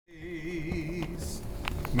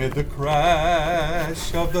Mid the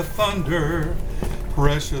crash of the thunder,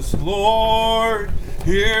 precious Lord,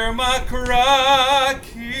 hear my cry,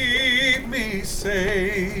 keep me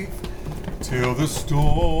safe till the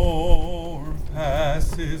storm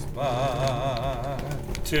passes by.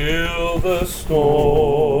 Till the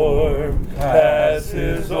storm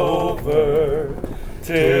passes over,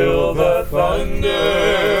 till the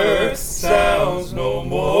thunder sounds no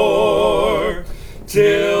more,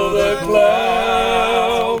 till the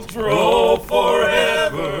clouds roll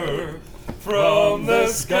forever from the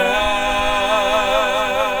sky.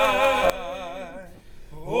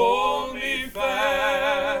 Hold me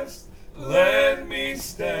fast, let me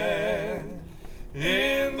stand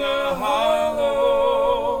in the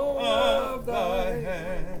hollow of thy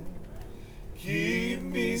hand. Keep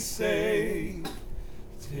me safe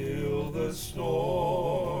till the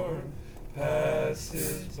storm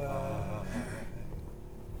passes by.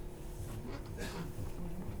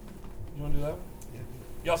 You want to do that one? Yeah.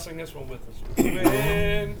 Y'all sing this one with us.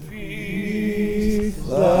 When peace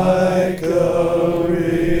like a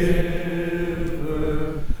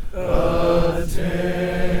river attendeth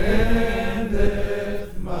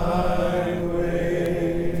my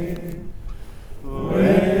way,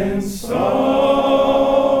 when sorrows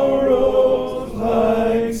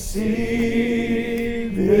like sea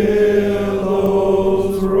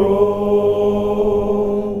billows roll,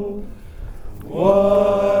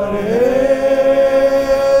 whatever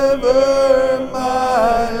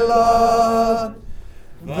my lot,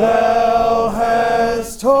 thou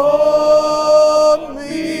hast taught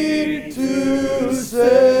me to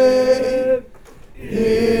say,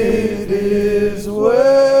 it is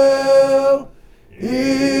well, it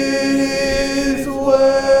is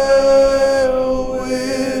well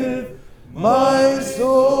with my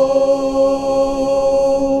soul.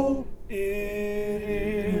 It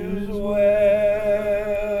is well.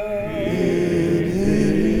 It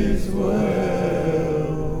is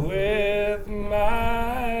well with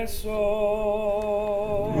my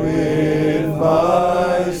soul. With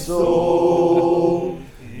my soul.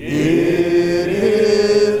 It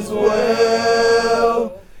is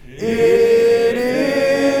well. It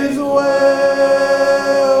is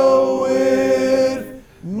well with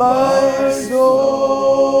my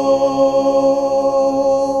soul.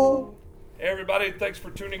 Hey everybody, thanks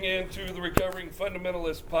for tuning in to the Recovering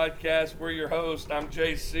Fundamentalist Podcast. We're your host. I'm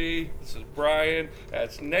JC. This is Brian.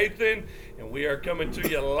 That's Nathan. And we are coming to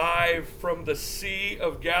you live from the Sea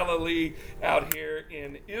of Galilee out here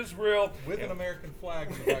in Israel. With an American flag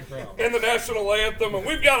in the background. And the national anthem. And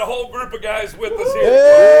we've got a whole group of guys with us here.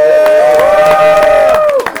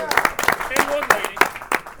 And one lady.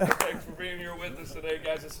 Thanks for being here with us today,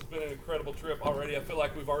 guys. This has been an incredible trip already. I feel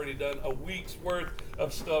like we've already done a week's worth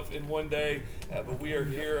of stuff in one day, but we are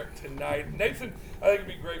here tonight. Nathan, I think it'd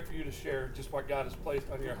be great for you to share just what God has placed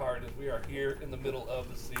on your heart as we are here in the middle of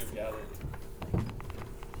the Sea of Galilee.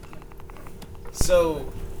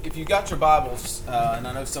 So, if you got your Bibles, and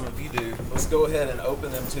I know some of you do, let's go ahead and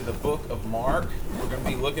open them to the book of Mark. We're going to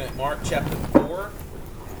be looking at Mark chapter 4.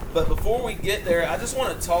 But before we get there, I just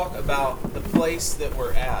want to talk about the place that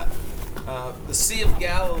we're at. The Sea of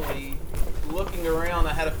Galilee, looking around,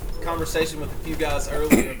 I had a conversation with a few guys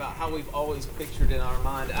earlier about how we've always pictured in our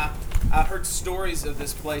mind. I heard stories of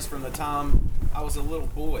this place from the time I was a little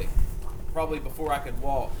boy, probably before I could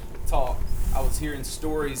talk. I was hearing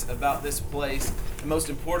stories about this place, and most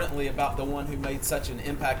importantly about the one who made such an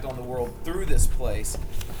impact on the world through this place.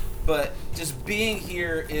 But just being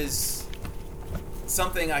here is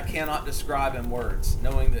something I cannot describe in words,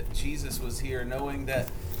 knowing that Jesus was here, knowing that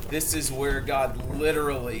this is where God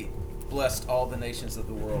literally blessed all the nations of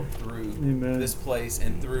the world through this place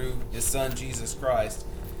and through His Son, Jesus Christ.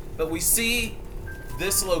 But we see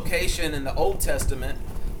this location in the Old Testament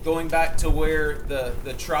going back to where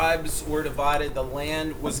the tribes were divided, the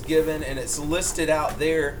land was given, and it's listed out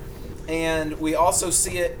there. And we also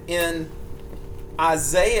see it in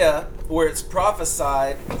Isaiah, where it's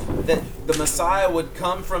prophesied that the Messiah would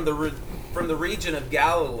come from the region of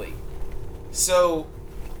Galilee. So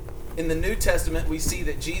in the New Testament, we see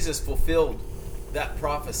that Jesus fulfilled that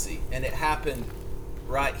prophecy, and it happened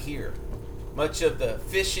right here. Much of the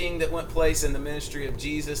fishing that went place in the ministry of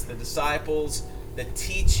Jesus, the disciples, the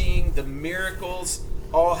teaching, the miracles,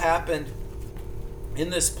 all happened in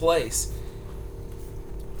this place.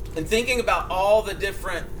 And thinking about all the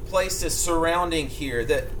different places surrounding here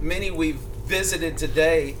that many we've visited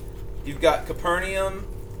today, you've got Capernaum,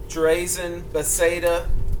 Chorazin, Bethsaida,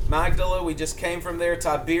 Magdala, we just came from there,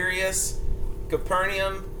 Tiberias,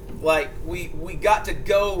 Capernaum. Like, we got to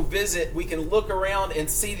go visit. We can look around and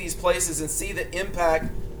see these places and see the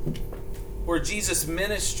impact where Jesus'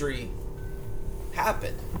 ministry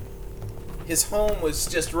happened. His home was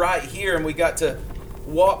just right here, and we got to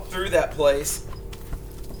walk through that place.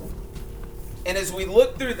 And as we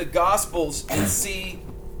look through the Gospels and see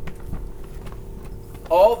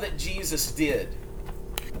all that Jesus did,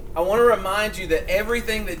 I want to remind you that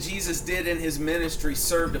everything that Jesus did in his ministry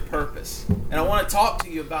served a purpose. And I want to talk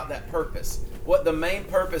to you about that purpose, what the main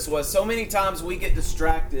purpose was. So many times we get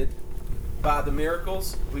distracted by the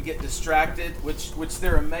miracles. We get distracted, which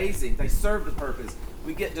they're amazing. They serve the purpose.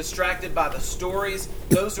 We get distracted by the stories.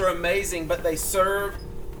 Those are amazing, but they serve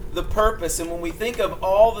the purpose. And when we think of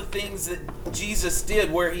all the things that Jesus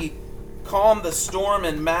did, where he calmed the storm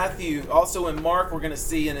in Matthew, also in Mark we're going to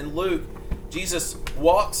see, and in Luke, Jesus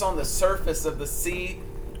walks on the surface of the Sea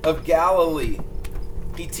of Galilee.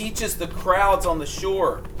 He teaches the crowds on the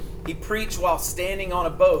shore. He preached while standing on a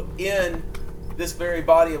boat in this very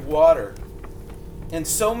body of water. And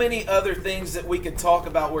so many other things that we could talk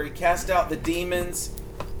about, where he cast out the demons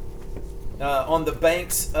on the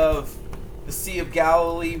banks of the Sea of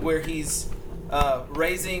Galilee, where he's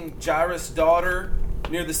raising Jairus' daughter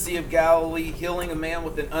near the Sea of Galilee, healing a man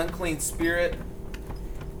with an unclean spirit.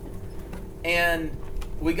 And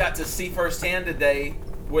we got to see firsthand today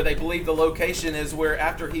where they believe the location is, where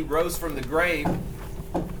after he rose from the grave,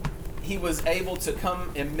 he was able to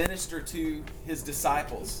come and minister to his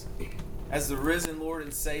disciples as the risen Lord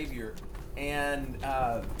and Savior, and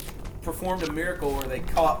performed a miracle where they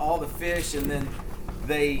caught all the fish, and then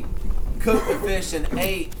they cooked the fish and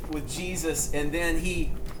ate with Jesus, and then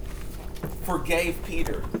he forgave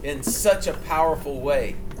Peter in such a powerful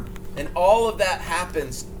way. And all of that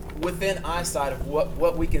happens within eyesight of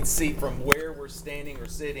what we can see from where we're standing or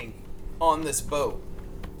sitting on this boat.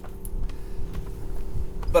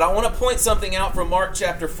 But I want to point something out from Mark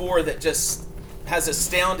chapter 4 that just has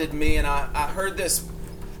astounded me. And I heard this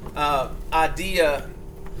idea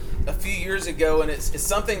a few years ago, and it's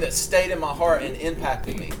something that stayed in my heart and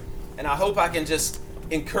impacted me. And I hope I can just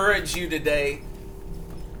encourage you today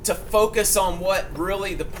to focus on what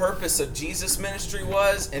really the purpose of Jesus' ministry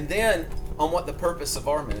was, and then on what the purpose of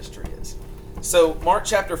our ministry is. So Mark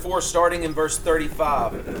chapter 4, starting in verse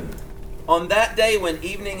 35. On that day when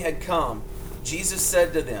evening had come, Jesus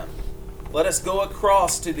said to them, "Let us go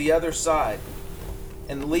across to the other side."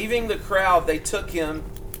 And leaving the crowd, they took him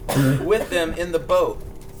with them in the boat,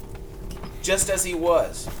 just as he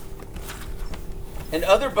was. And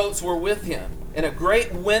other boats were with him. And a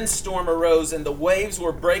great windstorm arose, and the waves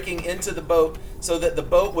were breaking into the boat, so that the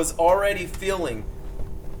boat was already filling.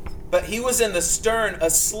 But he was in the stern,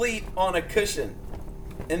 asleep on a cushion.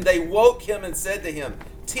 And they woke him and said to him,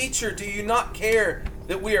 "Teacher, do you not care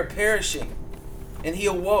that we are perishing?" And he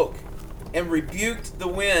awoke and rebuked the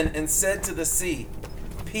wind and said to the sea,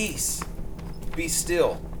 "Peace, be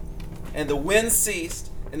still." And the wind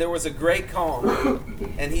ceased, and there was a great calm.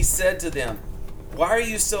 And he said to them, "Why are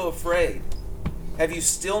you so afraid? Have you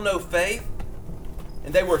still no faith?"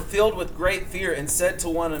 And they were filled with great fear and said to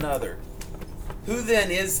one another, "Who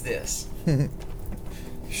then is this,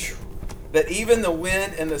 that even the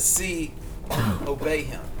wind and the sea obey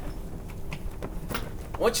him?"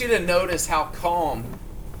 I want you to notice how calm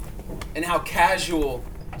and how casual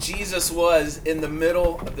Jesus was in the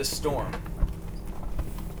middle of the storm.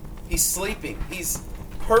 He's sleeping. He's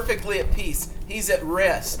perfectly at peace. He's at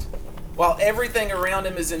rest. While everything around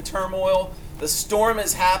him is in turmoil, the storm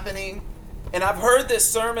is happening. And I've heard this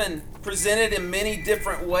sermon presented in many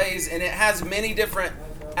different ways, and it has many different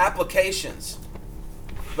applications.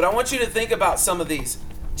 But I want you to think about some of these.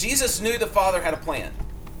 Jesus knew the Father had a plan,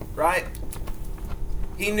 right?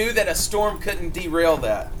 He knew that a storm couldn't derail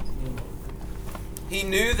that. He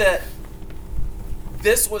knew that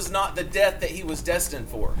this was not the death that he was destined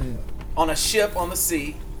for. On a ship on the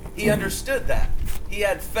sea, he understood that. He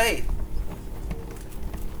had faith.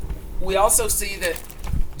 We also see that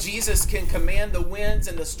Jesus can command the winds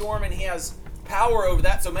and the storm, and he has power over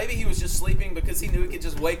that. So maybe he was just sleeping because he knew he could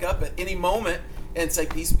just wake up at any moment and say,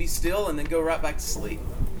 "Peace, be still," and then go right back to sleep.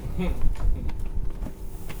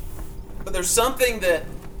 But there's something that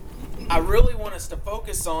I really want us to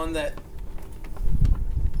focus on, that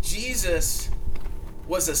Jesus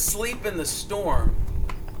was asleep in the storm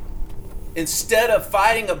instead of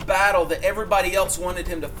fighting a battle that everybody else wanted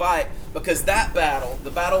him to fight, because that battle,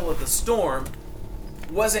 the battle of the storm,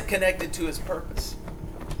 wasn't connected to his purpose.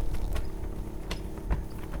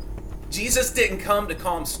 Jesus didn't come to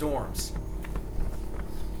calm storms.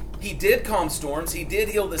 He did calm storms. He did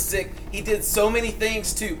heal the sick. He did so many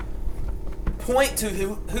things to point to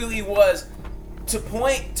who he was, to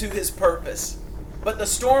point to his purpose. But the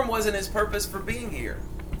storm wasn't his purpose for being here.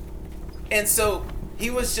 And so He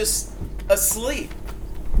was just asleep.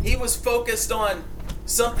 He was focused on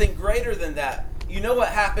something greater than that. You know what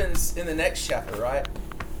happens in the next chapter, right?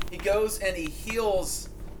 He goes and he heals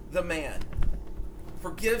the man,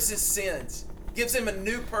 forgives his sins, gives him a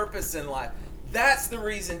new purpose in life. That's the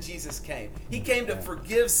reason Jesus came. He came to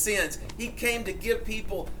forgive sins. He came to give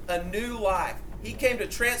people a new life. He came to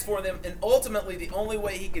transform them, and ultimately the only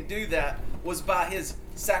way he could do that was by his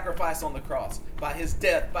sacrifice on the cross, by his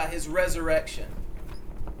death, by his resurrection.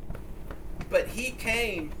 But he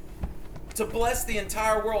came to bless the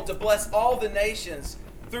entire world, to bless all the nations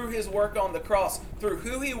through his work on the cross, through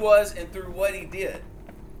who he was and through what he did.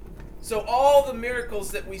 So all the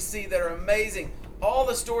miracles that we see that are amazing, all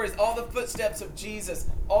the stories, all the footsteps of Jesus,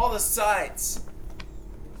 all the sights,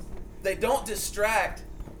 they don't distract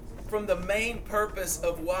from the main purpose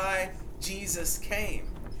of why Jesus came.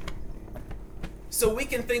 So we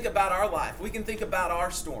can think about our life. We can think about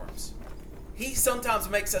our storms. He sometimes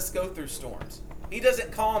makes us go through storms. He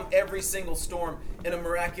doesn't calm every single storm in a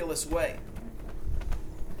miraculous way.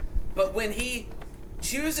 But when he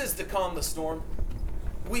chooses to calm the storm,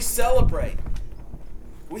 we celebrate.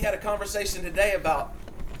 We had a conversation today about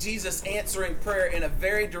Jesus answering prayer in a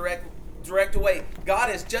very direct way.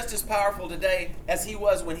 God is just as powerful today as he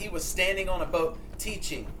was when he was standing on a boat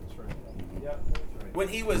teaching. When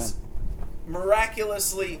he was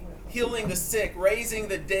miraculously healing the sick, raising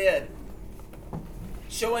the dead,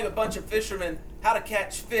 showing a bunch of fishermen how to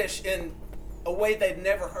catch fish in a way they'd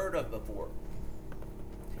never heard of before.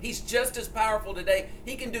 He's just as powerful today.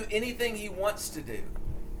 He can do anything he wants to do.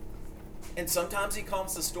 And sometimes he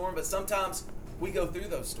calms the storm, but sometimes we go through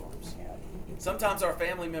those storms. Sometimes our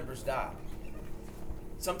family members die.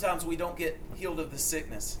 Sometimes we don't get healed of the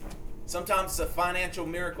sickness. Sometimes the financial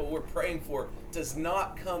miracle we're praying for does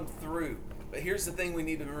not come through. But here's the thing we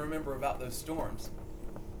need to remember about those storms.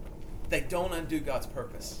 They don't undo God's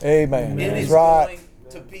purpose. Amen. It That's is right.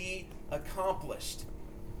 going to be accomplished.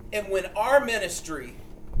 And when our ministry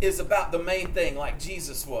is about the main thing, like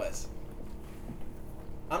Jesus was,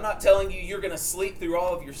 I'm not telling you you're going to sleep through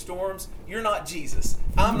all of your storms. You're not Jesus.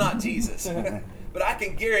 I'm not Jesus. But I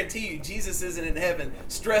can guarantee you Jesus isn't in heaven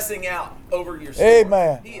stressing out over your storm.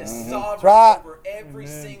 Amen. He is sovereign Right. over every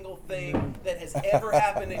single thing that has ever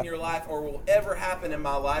happened in your life or will ever happen in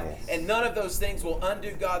my life. And none of those things will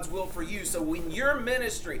undo God's will for you. So when your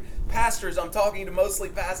ministry, pastors, I'm talking to mostly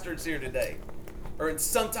pastors here today, or in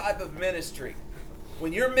some type of ministry,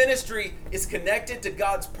 when your ministry is connected to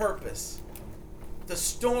God's purpose, the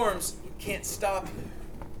storms can't stop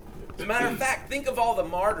you. As a matter of fact, think of all the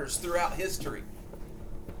martyrs throughout history.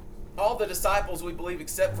 All the disciples, we believe,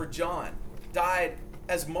 except for John, died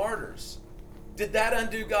as martyrs. Did that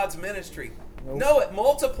undo God's ministry? Nope. No, it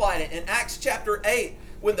multiplied it. In Acts chapter 8,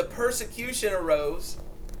 when the persecution arose,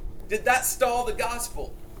 did that stall the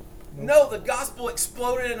gospel? Nope. No, the gospel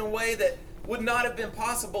exploded in a way that would not have been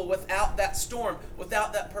possible without that storm,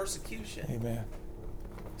 without that persecution. Amen.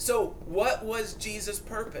 So what was Jesus'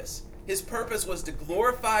 purpose? His purpose was to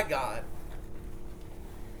glorify God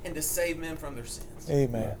and to save men from their sins.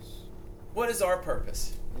 Amen. What is our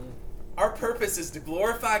purpose? Our purpose is to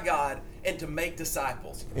glorify God and to make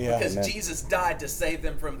disciples. Yeah. Because Amen. Jesus died to save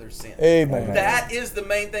them from their sins. Amen. That is the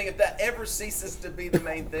main thing. If that ever ceases to be the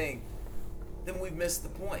main thing, then we've missed the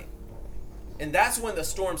point. And that's when the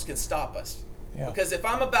storms can stop us. Yeah. Because if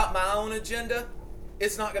I'm about my own agenda,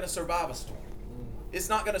 it's not going to survive a storm. It's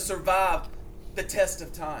not going to survive the test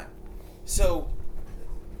of time. So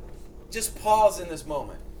just pause in this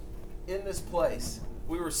moment. In this place,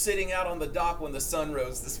 we were sitting out on the dock when the sun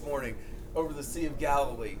rose this morning over the Sea of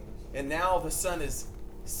Galilee. And now the sun is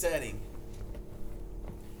setting,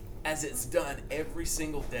 as it's done every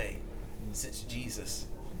single day since Jesus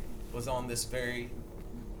was on this very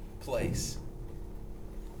place.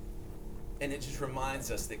 And it just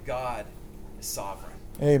reminds us that God is sovereign.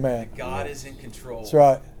 Amen. God is in control. That's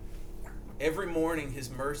right. Every morning, his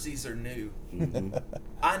mercies are new.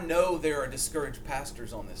 I know there are discouraged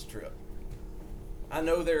pastors on this trip. I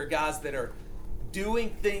know there are guys that are doing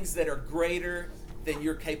things that are greater than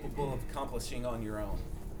you're capable of accomplishing on your own.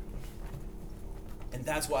 And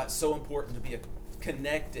that's why it's so important to be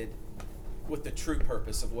connected with the true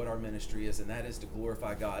purpose of what our ministry is, and that is to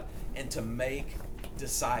glorify God and to make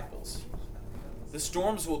disciples. The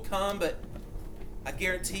storms will come, but I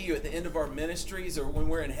guarantee you at the end of our ministries or when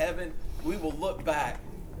we're in heaven, we will look back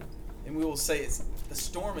and we will say the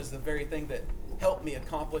storm is the very thing that helped me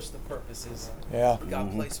accomplish the purposes Yeah.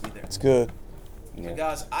 God placed me there. It's good. So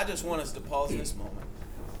guys, I just want us to pause in this moment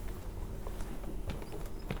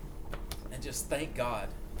and just thank God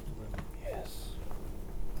Yes.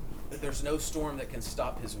 that there's no storm that can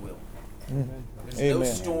stop his will. There's Amen. no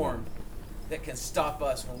storm that can stop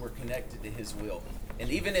us when we're connected to His will. And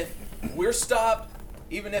even if we're stopped,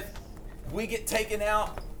 even if we get taken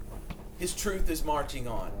out, His truth is marching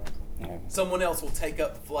on. Someone else will take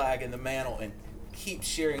up the flag and the mantle and keep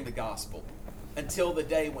sharing the gospel until the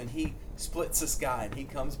day when He splits the sky and He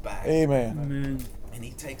comes back. Amen. And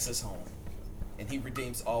He takes us home. And He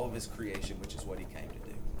redeems all of His creation, which is what He came to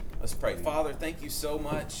do. Let's pray. Father, thank you so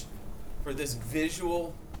much for this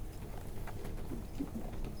visual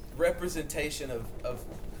representation of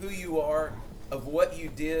who you are, of what you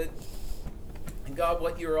did, and God,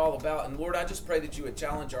 what you're all about. And Lord, I just pray that you would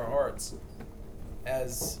challenge our hearts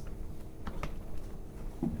as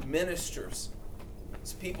ministers,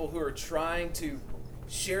 as people who are trying to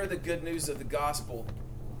share the good news of the gospel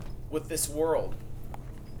with this world.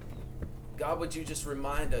 God, would you just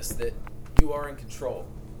remind us that you are in control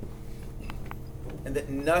and that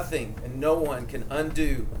nothing and no one can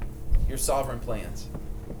undo your sovereign plans.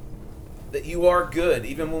 That you are good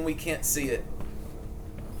even when we can't see it.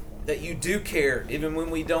 That you do care even when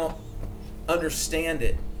we don't understand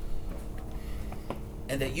it.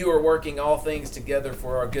 And that you are working all things together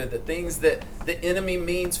for our good. The things that the enemy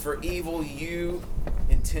means for evil, you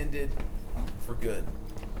intended for good.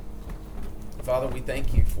 Father, we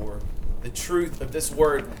thank you for the truth of this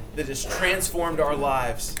word that has transformed our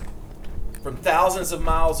lives from thousands of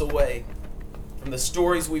miles away, from the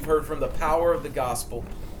stories we've heard, from the power of the gospel,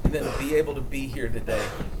 and then to be able to be here today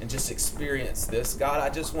and just experience this. God, I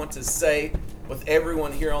just want to say with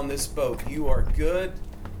everyone here on this boat, you are good,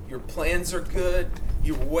 your plans are good,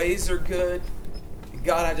 your ways are good.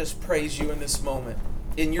 God, I just praise you in this moment,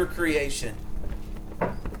 in your creation.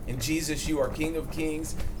 In Jesus, you are King of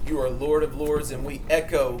Kings, you are Lord of Lords, and we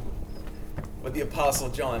echo with the Apostle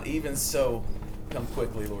John, even so, come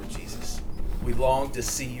quickly, Lord Jesus. We long to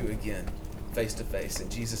see you again, face to face. In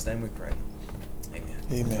Jesus' name we pray. Amen.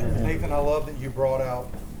 Amen. Nathan, I love that you brought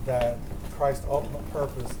out that Christ's ultimate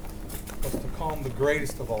purpose was to calm the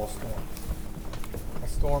greatest of all storms. A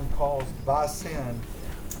storm caused by sin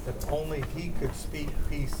that only He could speak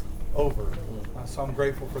peace over. So I'm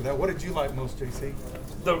grateful for that. What did you like most, JC?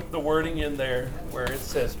 The wording in there where it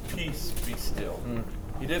says, peace be still.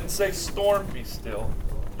 He didn't say storm be still.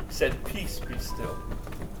 He said peace be still.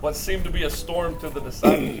 What seemed to be a storm to the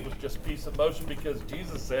disciples was just peace of motion, because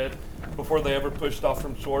Jesus said before they ever pushed off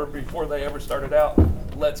from shore, before they ever started out,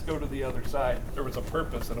 let's go to the other side. There was a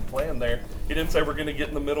purpose and a plan there. He didn't say we're going to get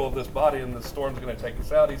in the middle of this body and the storm's going to take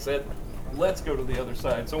us out. He said, let's go to the other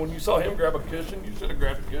side. So when you saw him grab a cushion, you should have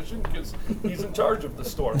grabbed a cushion, because he's in charge of the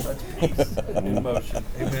storm. That's peace in motion.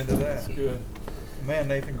 Amen to that. That's good. Man,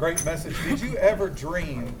 Nathan, great message. Did you ever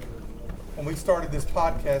dream when we started this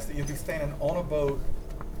podcast that you'd be standing on a boat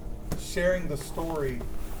sharing the story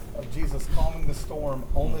of Jesus calming the storm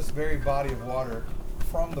on this very body of water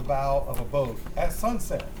from the bow of a boat at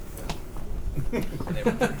sunset? Yeah,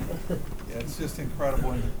 it's just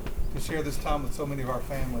incredible. And to share this time with so many of our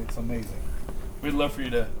family, it's amazing. We'd love for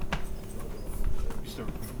you to...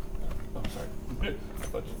 I'm sorry. I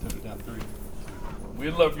thought you took it down 3.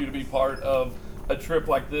 We'd love for you to be part of a trip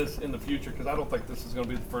like this in the future, because I don't think this is going to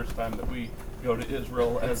be the first time that we go to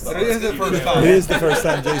Israel as the It is the first time. It is the first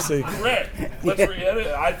time, JC. Correct. Let's re-edit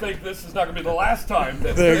it. I think this is not going to be the last time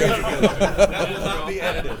that There you That'll be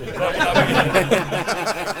edited.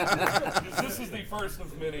 This is the first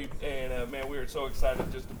of many, and man, we are so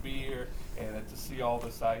excited just to be here and to see all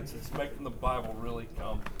the sights. It's making the Bible really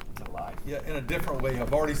come to life. Yeah, in a different way.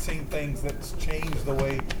 I've already seen things that's changed the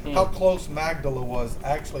way, how close Magdala was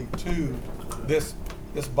actually to this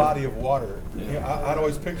body of water. Yeah. You know, I'd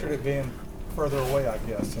always pictured it being further away, I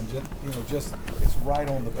guess, and just it's right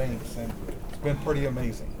on the banks, and it's been pretty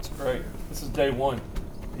amazing. It's great. This is day 1.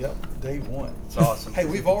 Yep, day 1. It's awesome. Hey,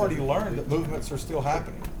 we've already learned that movements are still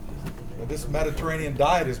happening. This Mediterranean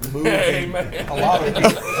diet is moving Amen. a lot of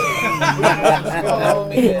people.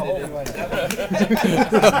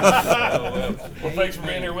 Well, thanks for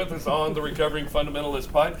being here with us on the Recovering Fundamentalist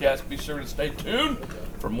podcast. Be sure to stay tuned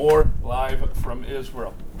for more live from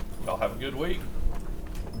Israel. Y'all have a good week.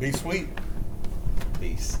 Be sweet.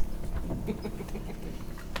 Peace.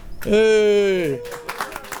 Hey.